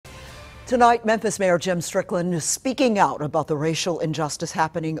Tonight, Memphis Mayor Jim Strickland is speaking out about the racial injustice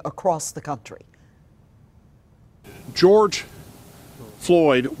happening across the country. George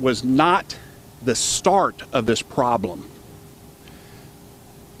Floyd was not the start of this problem,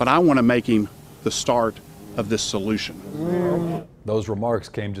 but I want to make him the start of this solution. Those remarks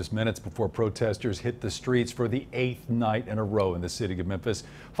came just minutes before protesters hit the streets for the 8th night in a row in the city of Memphis.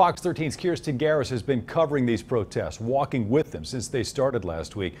 Fox 13's Kirsten Garris has been covering these protests, walking with them since they started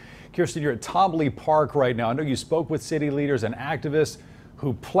last week. Kirsten, you're at Tomley Park right now. I know you spoke with city leaders and activists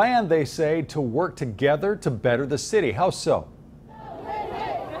who plan, they say, to work together to better the city. How so?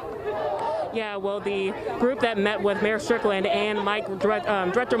 Yeah, well, the group that met with Mayor Strickland and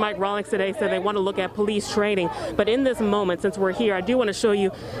Director Mike Rawlings today said they want to look at police training. But in this moment, since we're here, I do want to show you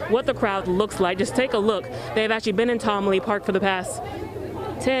what the crowd looks like. Just take a look. They've actually been in Tomley Park for the past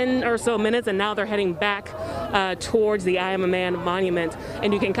 10 or so minutes, and now they're heading back towards the I Am a Man monument.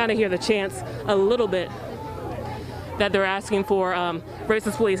 And you can kind of hear the chants a little bit that they're asking for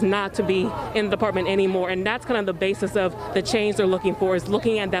racist police not to be in the department anymore. And that's kind of the basis of the change they're looking for, is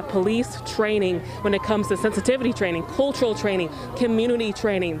looking at that police training when it comes to sensitivity training, cultural training, community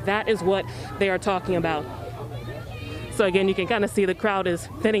training. That is what they are talking about. So again, you can kind of see the crowd is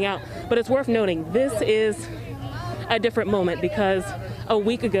thinning out, but it's worth noting this is a different moment, because a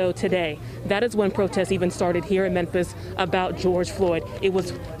week ago today, that is when protests even started here in Memphis about George Floyd. It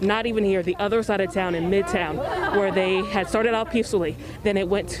was not even here, the other side of town in Midtown, where they had started out peacefully. Then it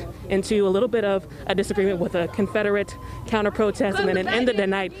went into a little bit of a disagreement with a Confederate counter-protest, and then it ended the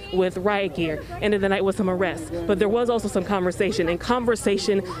night with riot gear, ended the night with some arrests. But there was also some conversation, and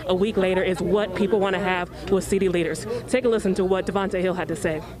conversation a week later is what people want to have with city leaders. Take a listen to what Devontae Hill had to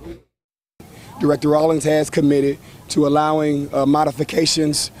say. Director Rawlings has committed to allowing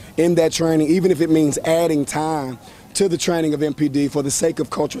modifications in that training, even if it means adding time to the training of MPD for the sake of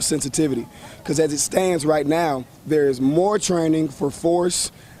cultural sensitivity. Because as it stands right now, there is more training for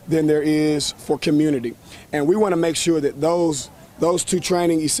force than there is for community. And we want to make sure that those two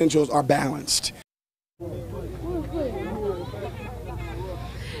training essentials are balanced.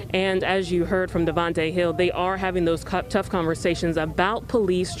 And as you heard from Devontae Hill, they are having those tough conversations about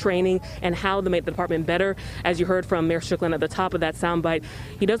police training and how to make the department better. As you heard from Mayor Strickland at the top of that soundbite,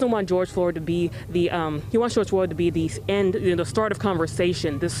 he doesn't want George Floyd to be the end, the start of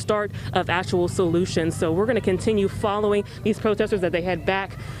conversation, the start of actual solutions. So we're going to continue following these protesters as they head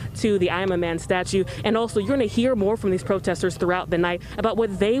back to the I Am a Man statue. And also, you're going to hear more from these protesters throughout the night about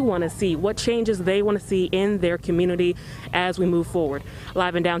what they want to see, what changes they want to see in their community as we move forward.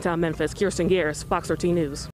 Live in downtown Memphis, Kirsten Garris, Fox 13 News.